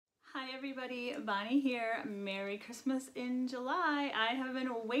everybody, Bonnie here. Merry Christmas in July. I have been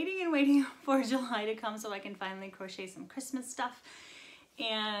waiting and waiting for July to come so I can finally crochet some Christmas stuff.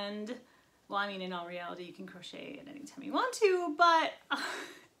 And, well, I mean, in all reality, you can crochet at any time you want to, but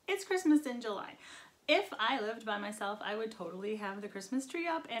it's Christmas in July. If I lived by myself, I would totally have the Christmas tree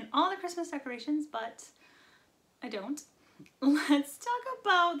up and all the Christmas decorations, but I don't. Let's talk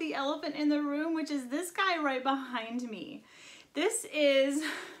about the elephant in the room, which is this guy right behind me. This is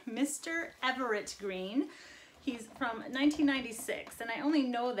Mr. Everett Green. He's from 1996, and I only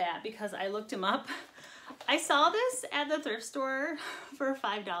know that because I looked him up. I saw this at the thrift store for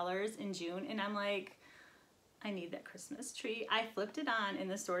 $5 in June, and I'm like, I need that Christmas tree. I flipped it on in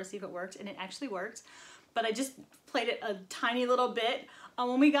the store to see if it worked, and it actually worked, but I just played it a tiny little bit.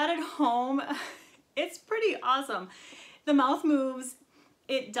 When we got it home, it's pretty awesome. The mouth moves.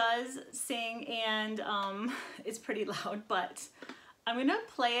 It does sing, and it's pretty loud, but I'm gonna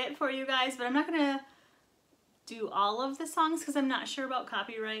play it for you guys, but I'm not gonna do all of the songs because I'm not sure about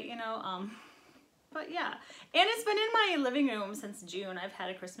copyright, you know, but yeah. And it's been in my living room since June. I've had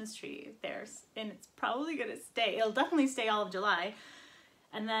a Christmas tree there, and it's probably gonna stay. It'll definitely stay all of July.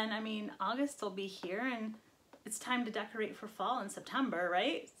 And then, I mean, August will be here, and it's time to decorate for fall in September,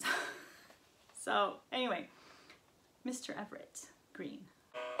 right? So anyway, Mr. Everett Green.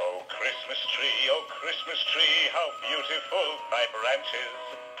 Oh, Christmas tree, how beautiful thy branches,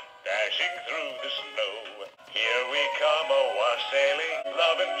 dashing through the snow. Here we come, a-wassailing,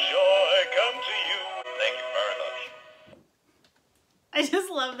 love and joy come to you. Thank you very much. I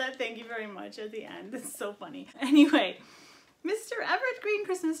just love that thank you very much at the end. It's so funny. Anyway, Mr. Everett Green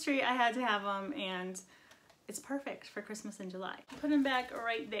Christmas tree, I had to have him, and it's perfect for Christmas in July. Put him back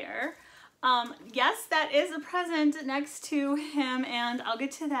right there. Yes, that is a present next to him, and I'll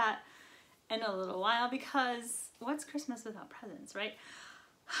get to that in a little while because what's Christmas without presents, right?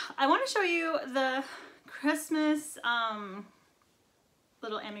 I want to show you the Christmas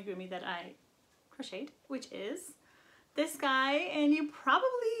little amigurumi that I crocheted, which is this guy, and you probably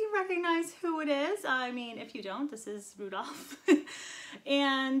recognize who it is. I mean, if you don't, this is Rudolph.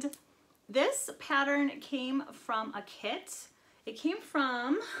 And this pattern came from a kit. It came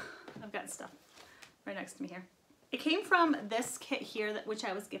from, I've got stuff right next to me here. It came from this kit here, which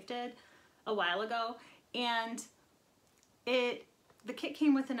I was gifted a while ago, and the kit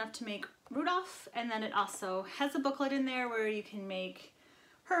came with enough to make Rudolph, and then it also has a booklet in there where you can make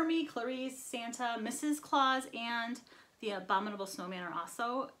Hermie, Clarice, Santa, Mrs. Claus, and the Abominable Snowman are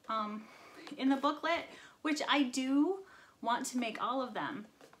also in the booklet, which I do want to make all of them,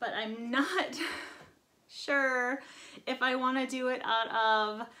 but I'm not sure if I want to do it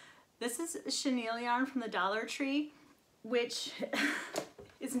out of, this is chenille yarn from the Dollar Tree, which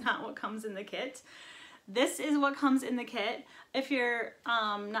is not what comes in the kit. This is what comes in the kit. If you're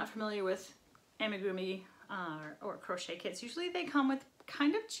not familiar with amigurumi or crochet kits, usually they come with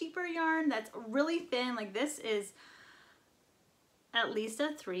kind of cheaper yarn that's really thin. Like this is at least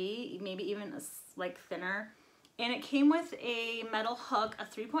a 3, maybe even like thinner. And it came with a metal hook, a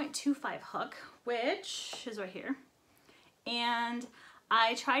 3.25 hook, which is right here. And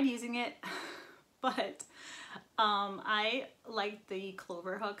I tried using it, but I like the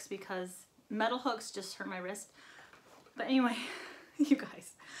clover hooks because metal hooks just hurt my wrist. But anyway, you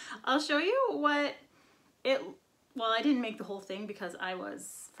guys, I'll show you what it, well, I didn't make the whole thing because I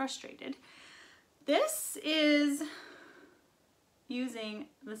was frustrated. This is using,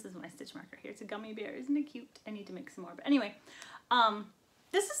 this is my stitch marker here. It's a gummy bear. Isn't it cute? I need to make some more. But anyway,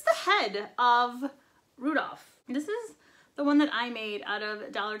 this is the head of Rudolph. This is the one that I made out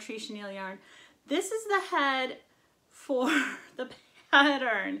of Dollar Tree chenille yarn. This is the head for the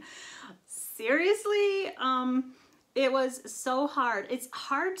pattern. Seriously, it was so hard. It's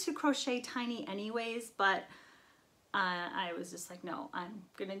hard to crochet tiny anyways, but I was just like, no, I'm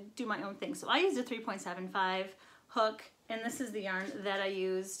gonna do my own thing. So I used a 3.75 hook, and this is the yarn that I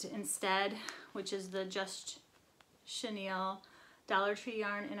used instead, which is the Just Chenille Dollar Tree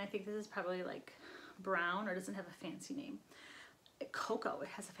yarn, and I think this is probably like brown, or doesn't have a fancy name. Cocoa, it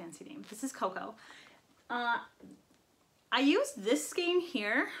has a fancy name. This is Cocoa. I used this skein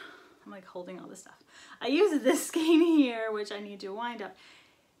here. I'm like holding all this stuff. I used this skein here, which I need to wind up.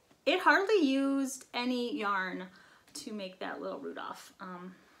 It hardly used any yarn to make that little Rudolph.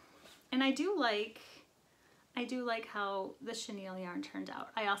 And I do like how the chenille yarn turned out.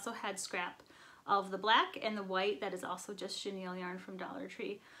 I also had scrap of the black and the white that is also just chenille yarn from Dollar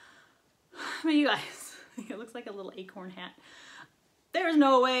Tree. But you guys, it looks like a little acorn hat. There's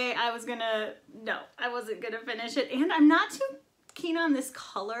no way I was gonna, no, I wasn't gonna finish it. And I'm not too keen on this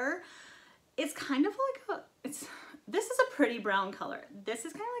color. It's kind of like a, this is a pretty brown color. This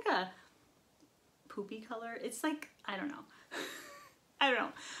is kind of like a poopy color. It's like, I don't know. I don't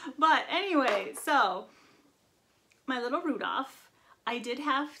know. But anyway, so my little Rudolph, I did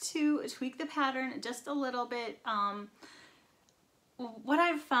have to tweak the pattern just a little bit. What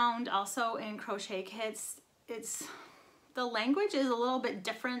I've found also in crochet kits, the language is a little bit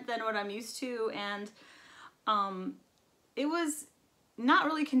different than what I'm used to, and it was not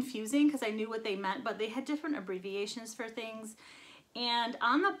really confusing because I knew what they meant, but they had different abbreviations for things. And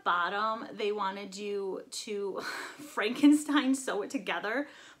on the bottom, they wanted you to Frankenstein sew it together,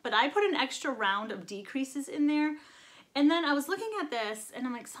 but I put an extra round of decreases in there. And then I was looking at this and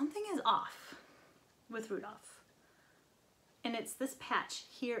I'm like, something is off with Rudolph. And it's this patch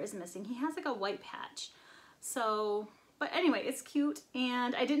here is missing. He has like a white patch. So, but anyway, it's cute.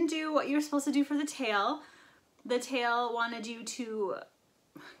 And I didn't do what you're supposed to do for the tail. The tail wanted you to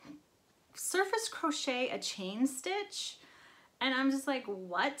surface crochet a chain stitch. And I'm just like,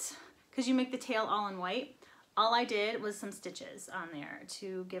 what? Because you make the tail all in white. All I did was some stitches on there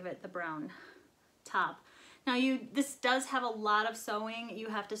to give it the brown top. Now this does have a lot of sewing. You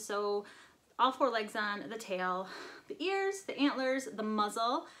have to sew all 4 legs on, the tail, the ears, the antlers, the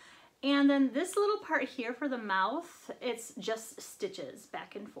muzzle, and then this little part here for the mouth, it's just stitches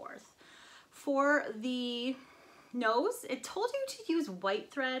back and forth. For the nose, it told you to use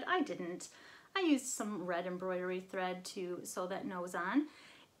white thread. I didn't. I used some red embroidery thread to sew that nose on.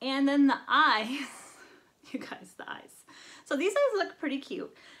 And then the eyes, you guys, the eyes. So these eyes look pretty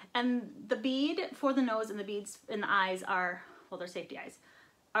cute. And the bead for the nose and the beads in the eyes are, well, they're safety eyes,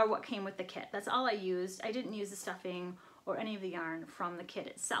 are what came with the kit. That's all I used. I didn't use the stuffing or any of the yarn from the kit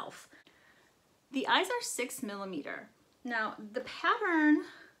itself. The eyes are 6mm. Now, the pattern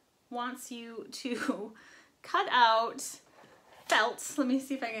wants you to cut out felt. Let me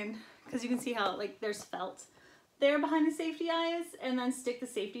see if I can, because you can see how like there's felt there behind the safety eyes, and then stick the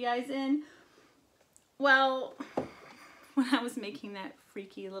safety eyes in. Well, when I was making that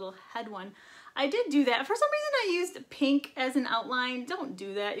freaky little head one, I did do that. For some reason I used pink as an outline. Don't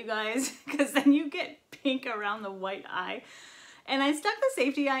do that, you guys, because then you get pink around the white eye. And I stuck the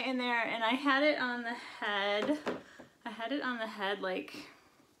safety eye in there, and I had it on the head. I had it on the head like,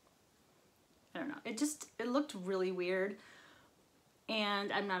 I don't know, it looked really weird.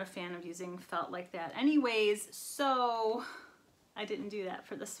 And I'm not a fan of using felt like that anyways, so I didn't do that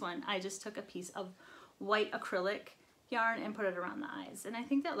for this one. I just took a piece of white acrylic yarn and put it around the eyes, and I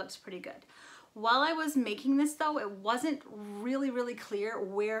think that looks pretty good. While I was making this though, it wasn't really clear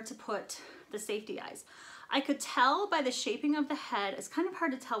where to put the safety eyes. I could tell by the shaping of the head. It's kind of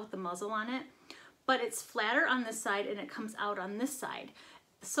hard to tell with the muzzle on it, but it's flatter on this side and it comes out on this side.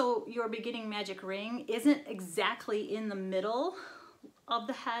 So your beginning magic ring isn't exactly in the middle of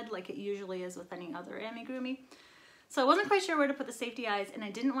the head like it usually is with any other amigurumi. So I wasn't quite sure where to put the safety eyes, and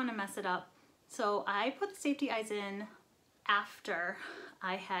I didn't want to mess it up. So I put the safety eyes in after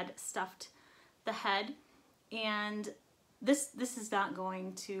I had stuffed the head, and this is not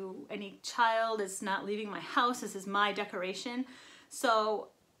going to any child. It's not leaving my house. This is my decoration. So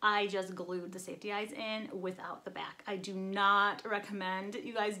I just glued the safety eyes in without the back. I do not recommend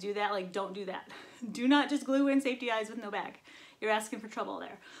you guys do that. Like, don't do that. Do not just glue in safety eyes with no back. You're asking for trouble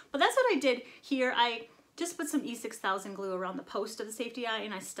there. But that's what I did here. I just put some E6000 glue around the post of the safety eye,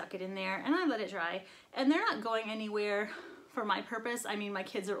 and I stuck it in there, and I let it dry. And they're not going anywhere for my purpose. I mean, my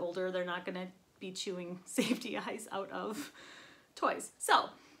kids are older. They're not gonna be chewing safety eyes out of toys. So,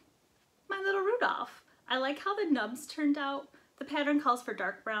 my little Rudolph. I like how the nubs turned out. The pattern calls for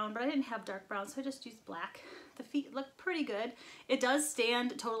dark brown, but I didn't have dark brown, so I just used black. The feet look pretty good. It does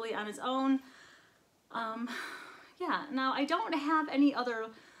stand totally on its own. Yeah, now I don't have any other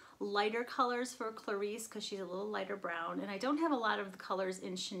lighter colors for Clarice because she's a little lighter brown, and I don't have a lot of the colors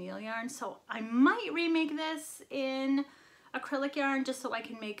in chenille yarn, so I might remake this in acrylic yarn just so I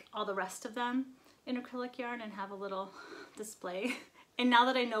can make all the rest of them in acrylic yarn and have a little display. And now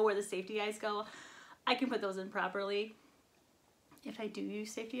that I know where the safety eyes go, I can put those in properly. If I do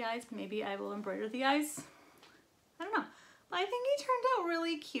use safety eyes, maybe I will embroider the eyes. I don't know. But I think he turned out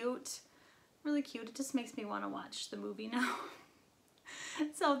really cute. Really cute. It just makes me want to watch the movie now.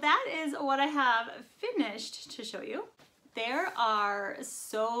 So that is what I have finished to show you. There are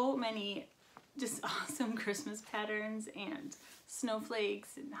so many just awesome Christmas patterns and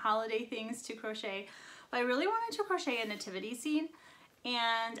snowflakes and holiday things to crochet. But I really wanted to crochet a nativity scene,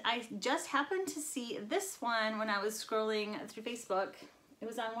 and I just happened to see this one when I was scrolling through Facebook. It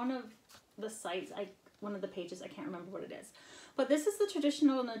was on one of the sites, one of the pages, I can't remember what it is. But this is the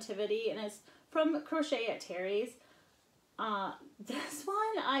traditional nativity, and it's from Crochet at Terry's. This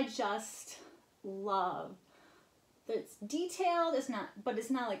one I just love. it's detailed, but it's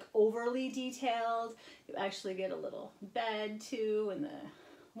not like overly detailed. You actually get a little bed too, and the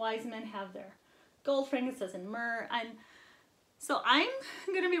wise men have their gold frankincense and myrrh. So I'm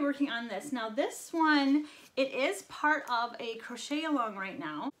gonna be working on this. Now this one, it is part of a crochet along right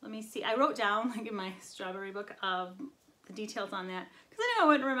now. Let me see, I wrote down like in my strawberry book of the details on that because I knew I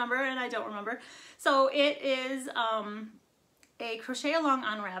wouldn't remember and I don't remember. So it is a crochet along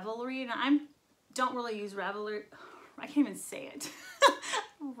on Ravelry, and I don't really use Ravelry. I can't even say it.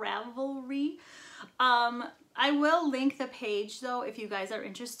 Ravelry. I will link the page though if you guys are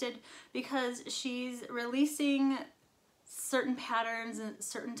interested, because she's releasing certain patterns at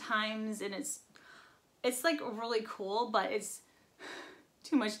certain times, and it's like really cool, but it's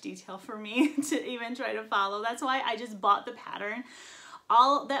too much detail for me to even try to follow. That's why I just bought the pattern.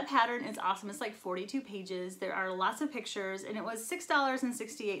 All that pattern is awesome. It's like 42 pages. There are lots of pictures, and it was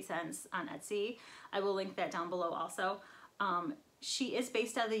 $6.68 on Etsy. I will link that down below also. She is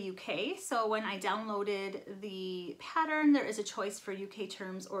based out of the UK, so when I downloaded the pattern, there is a choice for UK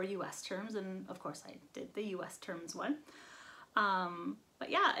terms or US terms, and of course I did the US terms one. But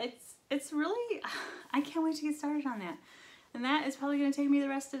yeah, it's really, I can't wait to get started on that. And that is probably going to take me the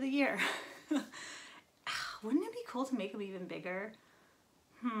rest of the year. Wouldn't it be cool to make them even bigger?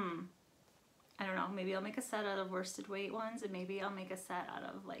 I don't know, maybe I'll make a set out of worsted weight ones, and maybe I'll make a set out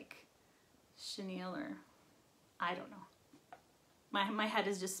of like chenille, or I don't know. My head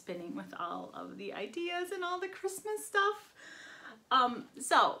is just spinning with all of the ideas and all the Christmas stuff.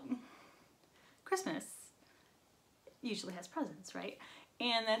 So Christmas usually has presents, right?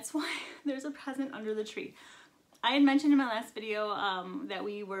 And that's why there's a present under the tree. I had mentioned in my last video that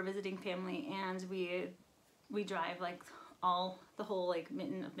we were visiting family, and we drive like the whole like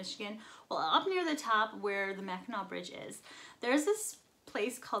mitten of Michigan. Well, up near the top where the Mackinac Bridge is, there's this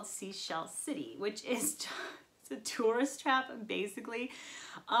place called Seashell City, which is it's a tourist trap basically.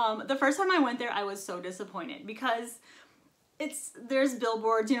 The first time I went there, I was so disappointed because there's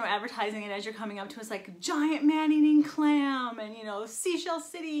billboards, you know, advertising it as you're coming up to. It's like giant man-eating clam, and you know, Seashell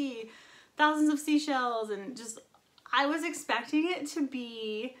City, thousands of seashells, and just I was expecting it to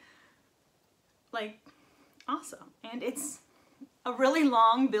be like awesome. And it's a really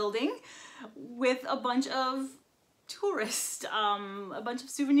long building with a bunch of tourists, a bunch of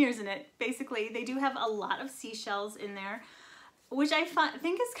souvenirs in it. Basically, they do have a lot of seashells in there, which I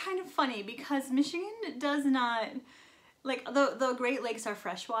think is kind of funny because Michigan does not, like the Great Lakes are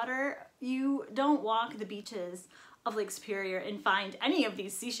freshwater. You don't walk the beaches of Lake Superior and find any of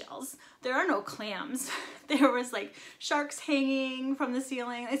these seashells. There are no clams. There was like sharks hanging from the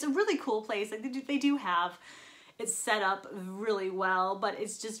ceiling. It's a really cool place. Like they do have it's set up really well, but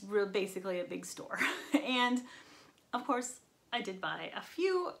it's just basically a big store. And of course, I did buy a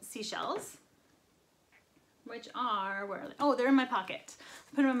few seashells, which are, where are they? Oh, they're in my pocket.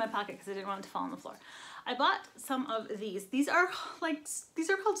 I put them in my pocket because I didn't want it to fall on the floor. I bought some of these. These are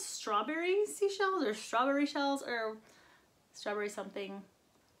called strawberry seashells, or strawberry shells, or strawberry something,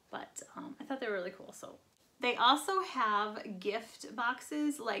 but I thought they were really cool. So they also have gift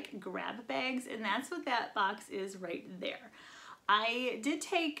boxes, like grab bags, and that's what that box is right there. I did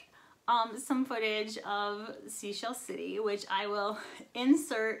take some footage of Seashell City, which I will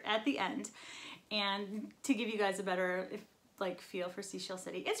insert at the end, and to give you guys a better feel for Seashell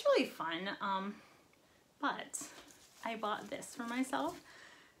City. It's really fun, but I bought this for myself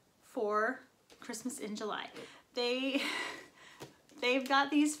for Christmas in July. They've got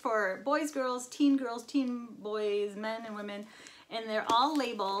these for boys, teen boys, men and women, and they're all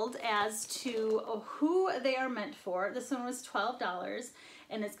labeled as to who they are meant for. This one was $12,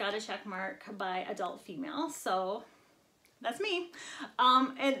 and it's got a check mark by adult female, so that's me.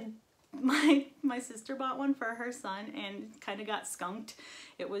 And my sister bought one for her son and kind of got skunked.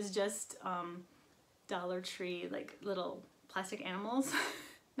 It was just Dollar Tree, like little plastic animals,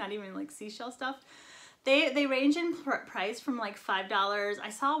 not even like seashell stuff. They range in price from like $5. I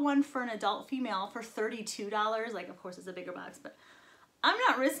saw one for an adult female for $32. Like, of course, it's a bigger box, but I'm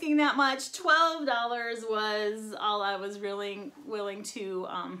not risking that much. $12 was all I was really willing to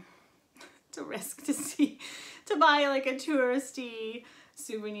risk to buy like a touristy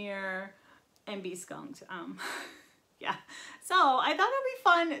souvenir and be skunked. Yeah. So I thought it'd be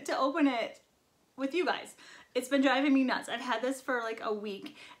fun to open it with you guys. It's been driving me nuts. I've had this for like a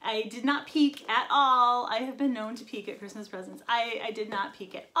week. I did not peek at all. I have been known to peek at Christmas presents. I did not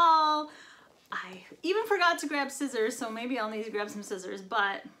peek at all. I even forgot to grab scissors, so maybe I'll need to grab some scissors,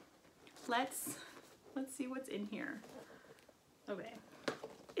 but let's see what's in here. Okay.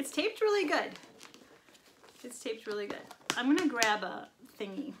 It's taped really good. It's taped really good. I'm gonna grab a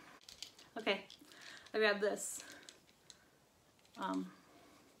thingy. Okay, I grabbed this.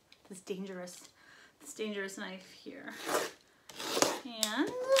 this dangerous knife here. And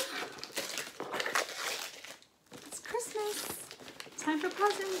it's Christmas. Time for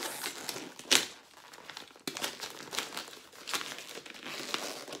presents.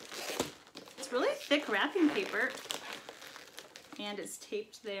 It's really thick wrapping paper, and it's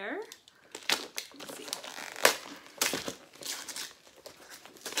taped there. Let's see.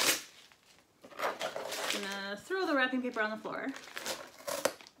 I'm gonna throw the wrapping paper on the floor.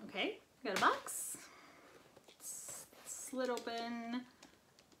 Okay, we got a box. Slit open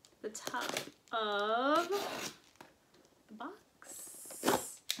the top of the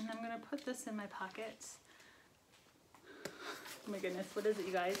box, and I'm gonna put this in my pocket. Oh my goodness, what is it,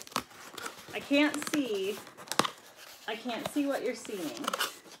 you guys? I can't see what you're seeing.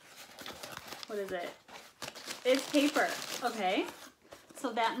 What is it? It's paper. Okay,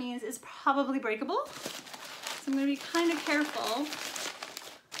 so that means it's probably breakable. So I'm gonna be kind of careful.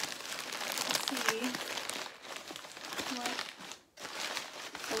 Let's see what.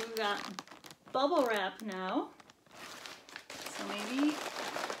 So we've got bubble wrap now. So maybe.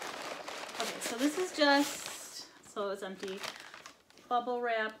 Okay, so this is just, so it's empty. Bubble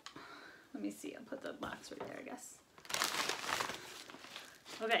wrap. Let me see. I'll put the box right there, I guess.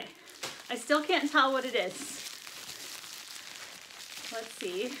 Okay, I still can't tell what it is. Let's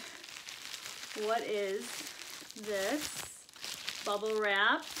see. What is this? Bubble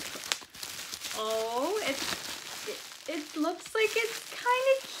wrap. Oh, it looks like it's kind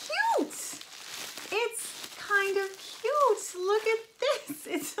of cute. It's kind of cute. Look at this.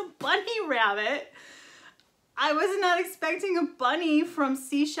 It's a bunny rabbit. I was not expecting a bunny from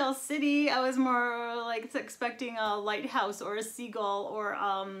Seashell City. I was more like expecting a lighthouse or a seagull or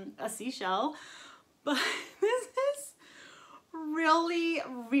a seashell. But this is really,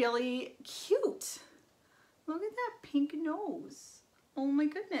 really cute. Look at that pink nose. Oh my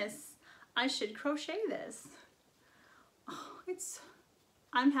goodness. I should crochet this. Oh,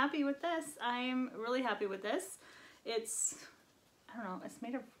 I'm happy with this. I'm really happy with this. It's, I don't know, it's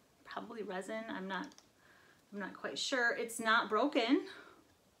made of probably resin. I'm not quite sure. It's not broken,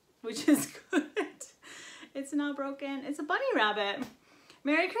 which is good. It's not broken. It's a bunny rabbit.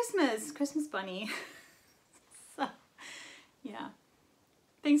 Merry Christmas, Christmas bunny. So, yeah.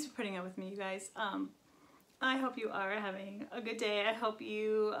 Thanks for putting up with me, you guys. I hope you are having a good day. I hope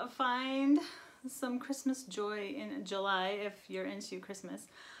you find some Christmas joy in July if you're into Christmas.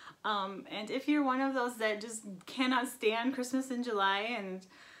 And if you're one of those that just cannot stand Christmas in July, and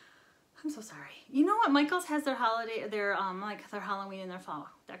I'm so sorry. You know what? Michael's has their holiday, their Halloween and their fall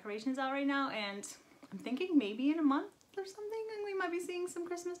decorations out right now, and I'm thinking maybe in a month or something, and we might be seeing some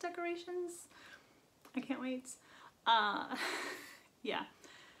Christmas decorations. I can't wait. Yeah.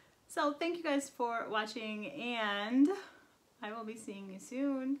 So thank you guys for watching, and I will be seeing you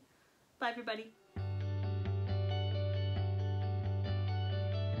soon. Bye, everybody.